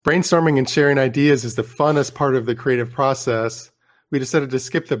Brainstorming and sharing ideas is the funnest part of the creative process. We decided to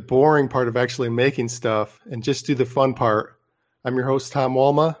skip the boring part of actually making stuff and just do the fun part. I'm your host, Tom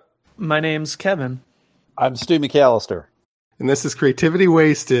Walma. My name's Kevin. I'm Stu McAllister. And this is Creativity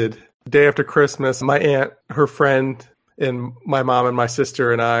Wasted. The day after Christmas, my aunt, her friend, and my mom and my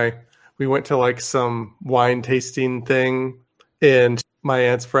sister and I, we went to like some wine tasting thing. And my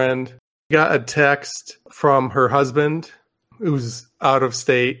aunt's friend got a text from her husband who's out of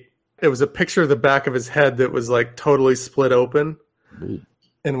state. It was a picture of the back of his head that was like totally split open.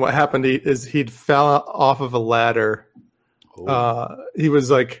 And what happened is he'd fell off of a ladder. He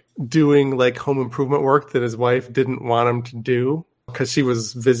was like doing like home improvement work that his wife didn't want him to do because she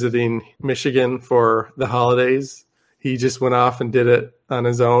was visiting Michigan for the holidays. He just went off and did it on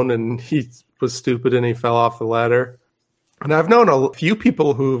his own, and he was stupid and he fell off the ladder. And I've known a few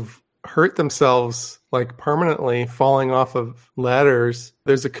people who've hurt themselves like permanently falling off of ladders.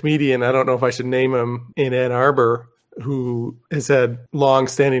 There's a comedian, I don't know if I should name him, in Ann Arbor, who has had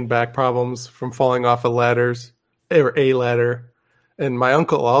long-standing back problems from falling off of ladders, or a ladder. And my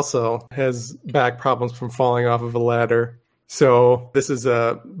uncle also has back problems from falling off of a ladder. So this is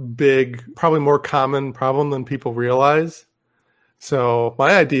a big, probably more common problem than people realize. So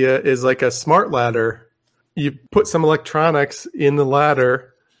my idea is like a smart ladder. You put some electronics in the ladder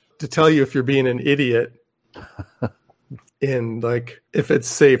to tell you if you're being an idiot and like if it's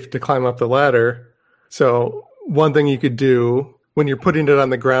safe to climb up the ladder. So one thing you could do when you're putting it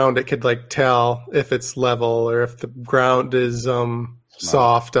on the ground, it could like tell if it's level or if the ground is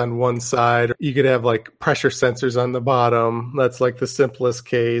soft on one side. You could have like pressure sensors on the bottom. That's like the simplest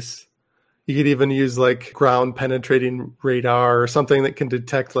case. You could even use like ground penetrating radar or something that can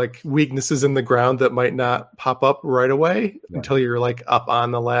detect like weaknesses in the ground that might not pop up right away until you're like up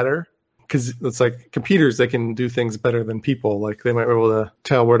on the ladder. Because it's like computers, they can do things better than people. Like they might be able to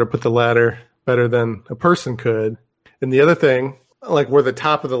tell where to put the ladder better than a person could. And the other thing, like where the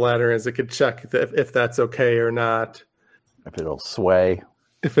top of the ladder is, it could check if that's okay or not. If it'll sway.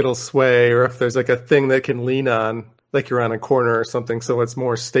 If it'll sway, or if there's like a thing that can lean on, like you're on a corner or something, so it's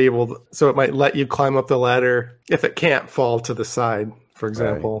more stable. So it might let you climb up the ladder if it can't fall to the side, for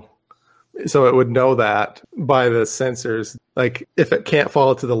example. Right. So it would know that by the sensors. Like if it can't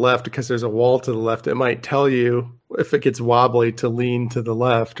fall to the left because there's a wall to the left, it might tell you if it gets wobbly to lean to the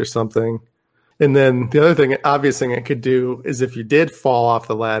left or something. And then the other thing, obvious thing it could do is if you did fall off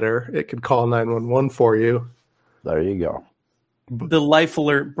the ladder, it could call 911 for you. There you go. The Life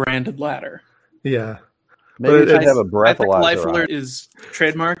Alert branded ladder. Yeah. Maybe it should have a breathalyzer. I think Life Alert is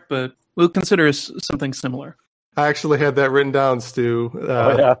trademarked, but we'll consider something similar. I actually had that written down, Stu.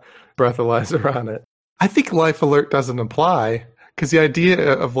 Breathalyzer on it. I think Life Alert doesn't apply because the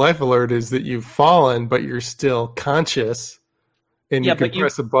idea of Life Alert is that you've fallen, but you're still conscious, and you can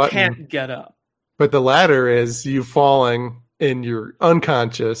press a button. Can't get up. But the ladder is you falling and you're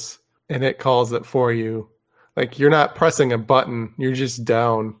unconscious, and it calls it for you. Like you're not pressing a button; you're just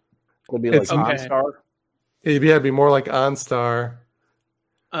down. Would be like OnStar. It'd be more like OnStar.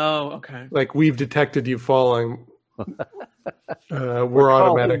 Oh, okay. Like we've detected you falling. We're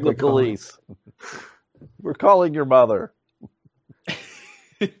automatically calling the police. We're calling your mother.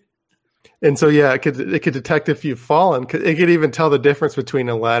 And so, yeah, it could detect if you've fallen. It could even tell the difference between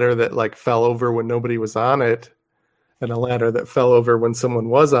a ladder that like fell over when nobody was on it and a ladder that fell over when someone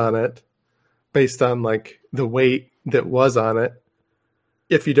was on it based on like the weight that was on it.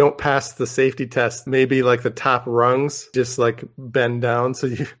 If you don't pass the safety test, maybe like the top rungs just like bend down so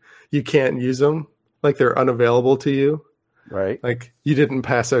you can't use them. Like they're unavailable to you. Right. Like you didn't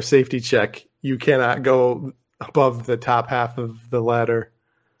pass our safety check. You cannot go above the top half of the ladder.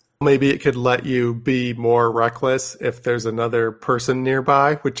 Maybe it could let you be more reckless if there's another person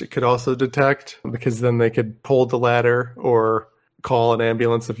nearby, which it could also detect, because then they could hold the ladder or call an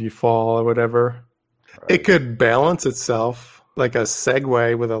ambulance if you fall or whatever. Right. It could balance itself like a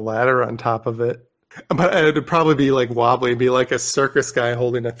Segway with a ladder on top of it. But it would probably be like wobbly. It'd be like a circus guy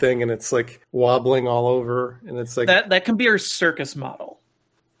holding a thing and it's like wobbling all over. And it's like that can be our circus model.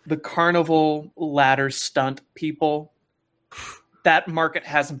 The carnival ladder stunt people. That market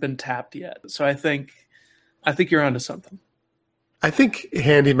hasn't been tapped yet. So I think you're onto something. I think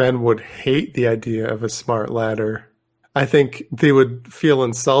handymen would hate the idea of a smart ladder. I think they would feel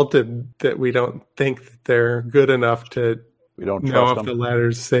insulted that we don't think that they're good enough to know if the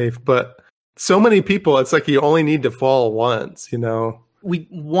ladder's safe. But so many people, it's like you only need to fall once, you know? We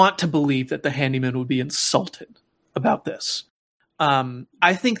want to believe that the handyman would be insulted about this.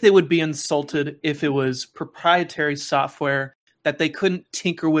 I think they would be insulted if it was proprietary software that they couldn't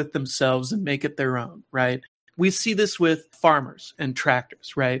tinker with themselves and make it their own, right? We see this with farmers and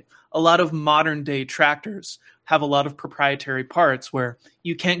tractors, right? A lot of modern day tractors have a lot of proprietary parts where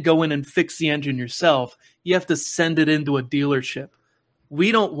you can't go in and fix the engine yourself. You have to send it into a dealership.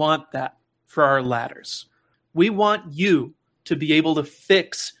 We don't want that for our ladders. We want you to be able to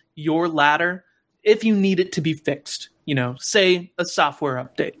fix your ladder if you need it to be fixed. Say a software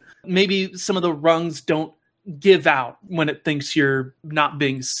update. Maybe some of the rungs don't give out when it thinks you're not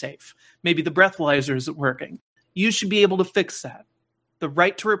being safe. Maybe the breathalyzer isn't working. You should be able to fix that. The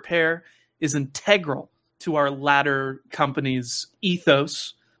right to repair is integral to our ladder company's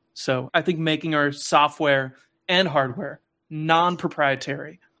ethos. So I think making our software and hardware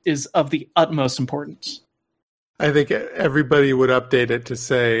non-proprietary is of the utmost importance. I think everybody would update it to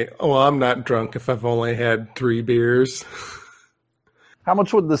say, oh, I'm not drunk if I've only had 3 beers. How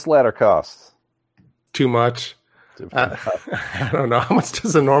much would this ladder cost? Too much. I don't know. How much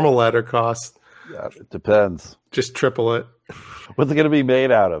does a normal ladder cost? Yeah, it depends. Just triple it. What's it going to be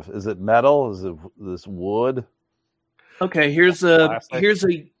made out of? Is it metal? Is it this wood? Okay, here's a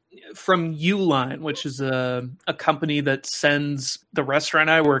from Uline, which is a company that sends the restaurant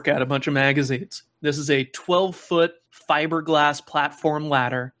I work at a bunch of magazines. This is a 12-foot fiberglass platform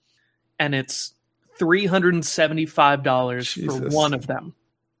ladder, and it's $375 for one of them.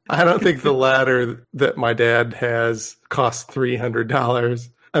 I don't think the ladder that my dad has costs $300.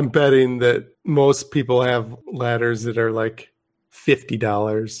 I'm betting that most people have ladders that are like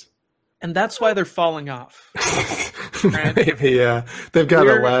 $50. And that's why they're falling off. Right? Maybe, yeah. They've got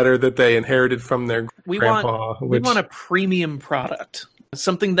a ladder that they inherited from their grandpa. We want a premium product.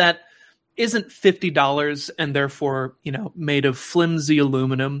 Something that isn't $50 and therefore, made of flimsy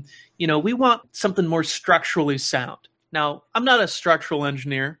aluminum. We want something more structurally sound. Now, I'm not a structural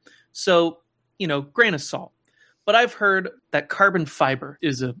engineer, so, grain of salt. But I've heard that carbon fiber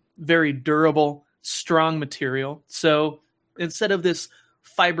is a very durable, strong material. So instead of this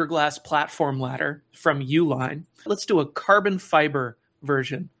fiberglass platform ladder from Uline, let's do a carbon fiber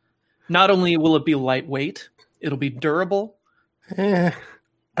version. Not only will it be lightweight, it'll be durable. I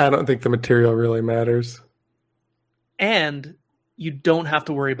don't think the material really matters. And you don't have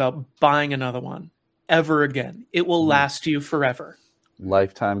to worry about buying another one ever again. It will last you forever.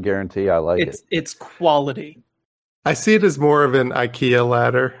 Lifetime guarantee. I like it. It's quality. I see it as more of an IKEA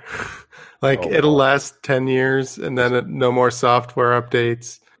ladder. It'll last 10 years and then no more software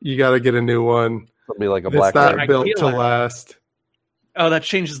updates. You got to get a new one. It'll be like a It's black not ladder. built to last. Oh, that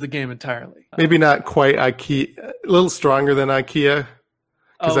changes the game entirely. Maybe not quite IKEA, a little stronger than IKEA,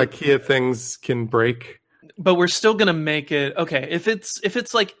 because IKEA things can break. But we're still going to make it, okay, if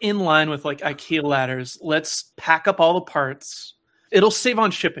it's like in line with like IKEA ladders, let's pack up all the parts. It'll save on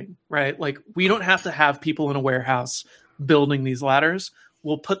shipping, right? Like we don't have to have people in a warehouse building these ladders.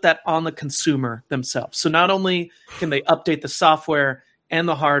 We'll put that on the consumer themselves. So not only can they update the software and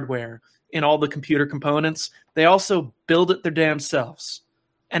the hardware and all the computer components, they also build it their damn selves.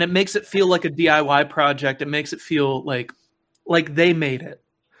 And it makes it feel like a DIY project. It makes it feel like they made it.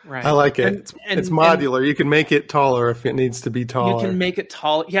 Right. I like it. It's modular. You can make it taller if it needs to be taller. You can make it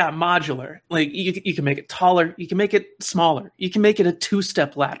tall. Yeah, modular. Like you can make it taller. You can make it smaller. You can make it a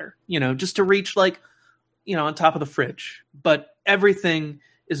 2-step ladder, just to reach on top of the fridge. But everything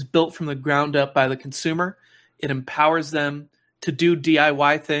is built from the ground up by the consumer. It empowers them to do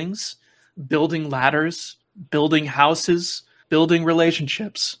DIY things, building ladders, building houses, building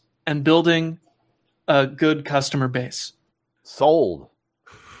relationships, and building a good customer base. Sold.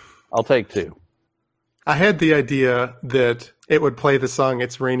 I'll take 2. I had the idea that it would play the song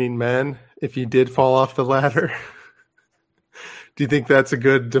It's Raining Men if you did fall off the ladder. Do you think that's a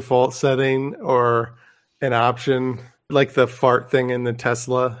good default setting or an option, like the fart thing in the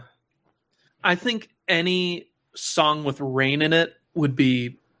Tesla? I think any song with rain in it would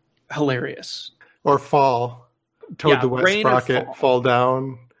be hilarious. Or fall. Toad the Wet Sprocket,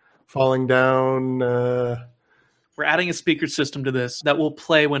 falling down. We're adding a speaker system to this that will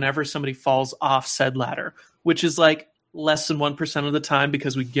play whenever somebody falls off said ladder, which is like less than 1% of the time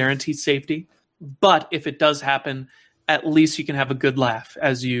because we guarantee safety. But if it does happen, at least you can have a good laugh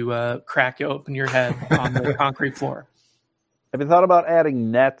as you crack open your head on the concrete floor. Have you thought about adding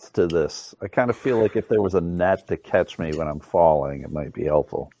nets to this? I kind of feel like if there was a net to catch me when I'm falling, it might be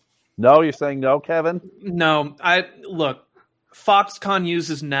helpful. No, you're saying no, Kevin? No, look, Foxconn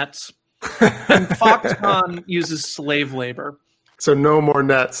uses nets. And Foxconn uses slave labor. So no more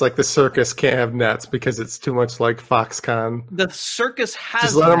nets. Like the circus can't have nets because it's too much like Foxconn. The circus has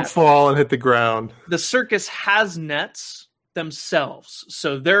Just let them fall and hit the ground. The circus has nets, themselves,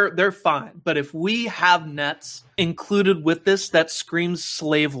 so they're fine. But if we have nets included with this, that screams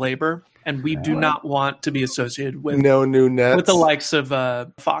slave labor, and we do not want to be associated with no new nets with the likes of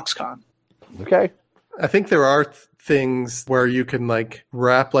Foxconn. Okay. I think there are things where you can like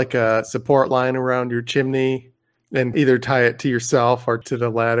wrap like a support line around your chimney and either tie it to yourself or to the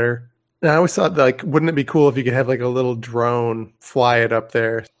ladder. And I always thought, like, wouldn't it be cool if you could have like a little drone fly it up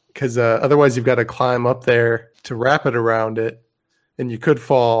there? Because otherwise you've got to climb up there to wrap it around it, and you could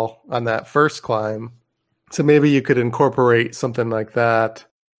fall on that first climb. So maybe you could incorporate something like that.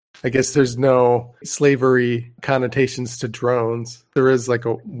 I guess there's no slavery connotations to drones. There is like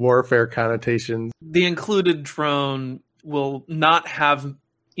a warfare connotation. The included drone will not have,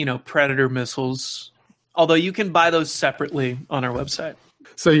 Predator missiles, although you can buy those separately on our website.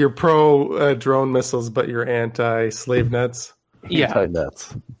 So you're pro drone missiles, but you're anti-slave nets? Yeah.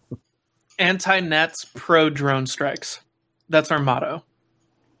 Anti-nets. Anti-nets, pro-drone strikes. That's our motto.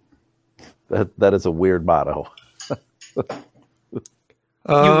 That is a weird motto. You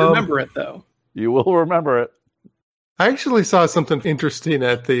remember it, though. You will remember it. I actually saw something interesting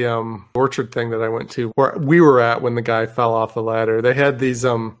at the orchard thing that I went to, where we were at when the guy fell off the ladder. They had these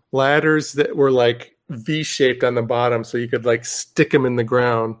ladders that were like V-shaped on the bottom, so you could like stick them in the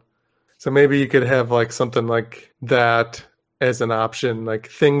ground. So maybe you could have like something like that as an option, like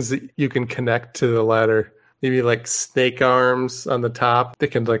things that you can connect to the ladder. Maybe like snake arms on the top that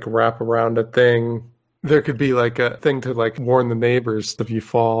can like wrap around a thing. There could be like a thing to like warn the neighbors if you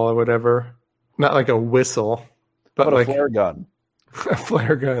fall or whatever. Not like a whistle, but like a flare gun. A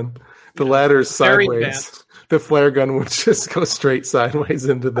flare gun. The ladder's sideways. The flare gun would just go straight sideways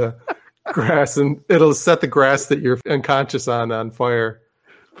into the grass, and it'll set the grass that you're unconscious on fire.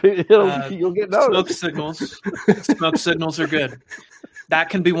 You'll get noticed. Smoke signals are good. That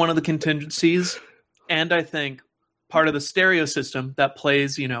can be one of the contingencies. And I think part of the stereo system that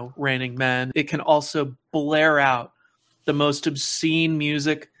plays, Raining Men, it can also blare out the most obscene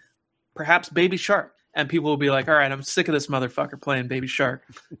music, perhaps Baby Shark. And people will be like, all right, I'm sick of this motherfucker playing Baby Shark.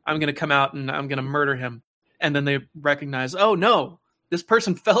 I'm going to come out and I'm going to murder him. And then they recognize, oh no, this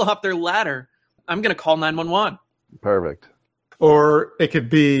person fell off their ladder. I'm going to call 911. Perfect. Or it could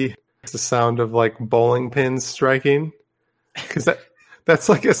be the sound of like bowling pins striking, because that's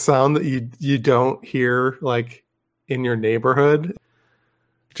like a sound that you don't hear like in your neighborhood.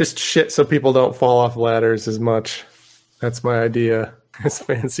 Just shit so people don't fall off ladders as much. That's my idea. It's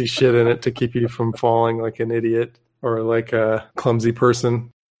fancy shit in it to keep you from falling like an idiot or like a clumsy person.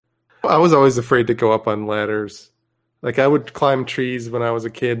 I was always afraid to go up on ladders. Like I would climb trees when I was a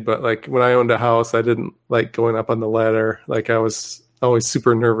kid, but like when I owned a house, I didn't like going up on the ladder. Like I was always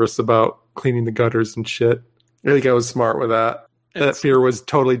super nervous about cleaning the gutters and shit. I think I was smart with that. That fear was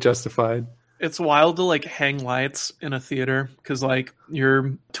totally justified. It's wild to like hang lights in a theater because like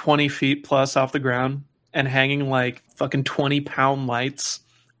you're 20 feet plus off the ground and hanging like fucking 20-pound lights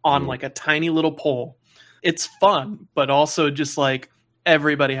on like a tiny little pole. It's fun, but also just like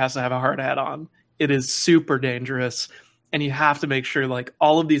everybody has to have a hard hat on. It is super dangerous, and you have to make sure like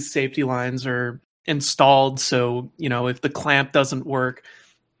all of these safety lines are installed. So, if the clamp doesn't work,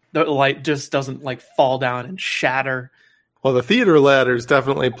 the light just doesn't like fall down and shatter. Well, the theater ladder is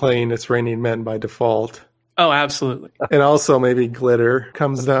definitely playing It's Raining Men by default. Oh, absolutely. And also maybe glitter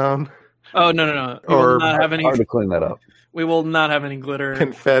comes down. Oh, no. We or will not have any. Hard to clean that up. We will not have any glitter.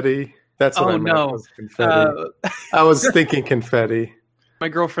 Confetti. That's what I meant. No. Was confetti. I was thinking confetti. My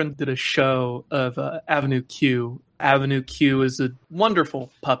girlfriend did a show of Avenue Q. Avenue Q is a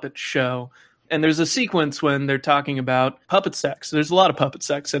wonderful puppet show. And there's a sequence when they're talking about puppet sex. There's a lot of puppet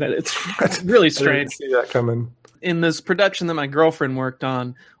sex in it. It's really strange. I didn't see that coming. In this production that my girlfriend worked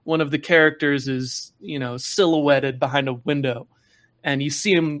on, one of the characters is, silhouetted behind a window. And you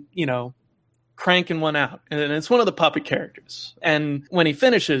see him, cranking one out. And it's one of the puppet characters. And when he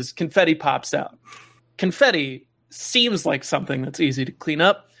finishes, confetti pops out. Confetti seems like something that's easy to clean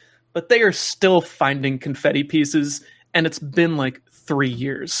up, but they are still finding confetti pieces, and it's been like 3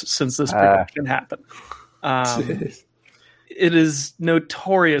 years since this production happened. It is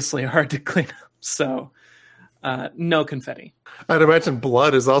notoriously hard to clean up, so no confetti. I'd imagine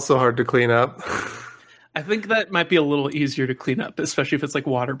blood is also hard to clean up. I think that might be a little easier to clean up, especially if it's like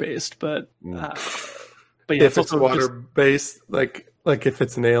water-based, but yeah, if it's water-based, like if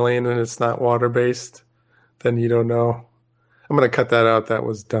it's an alien and it's not water-based, then you don't know. I'm going to cut that out. That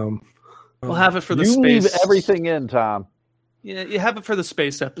was dumb. We'll have it for the space. You leave everything in, Tom. Yeah, you have it for the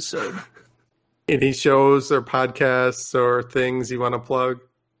space episode. Any shows or podcasts or things you want to plug?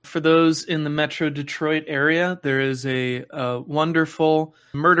 For those in the Metro Detroit area, there is a wonderful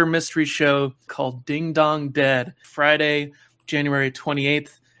murder mystery show called Ding Dong Dead, Friday, January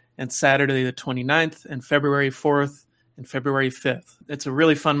 28th, and Saturday the 29th, and February 4th, and February 5th. It's a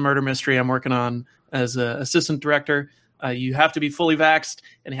really fun murder mystery I'm working on as an assistant director. You have to be fully vaxxed,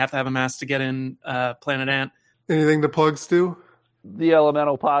 and you have to have a mask to get in Planet Ant. Anything to plug, Stu? The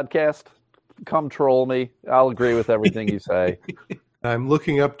Elemental Podcast. Come troll me. I'll agree with everything you say. I'm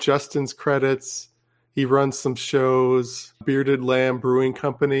looking up Justin's credits. He runs some shows. Bearded Lamb Brewing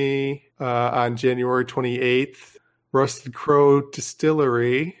Company on January 28th. Rusted Crow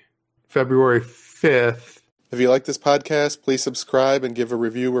Distillery, February 5th. If you like this podcast, please subscribe and give a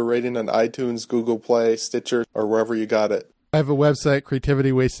review or rating on iTunes, Google Play, Stitcher, or wherever you got it. I have a website,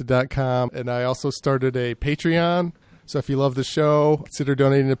 creativitywasted.com, and I also started a Patreon. So if you love the show, consider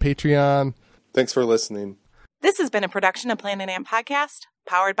donating to Patreon. Thanks for listening. This has been a production of Planet Ant Podcast,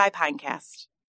 powered by Pinecast.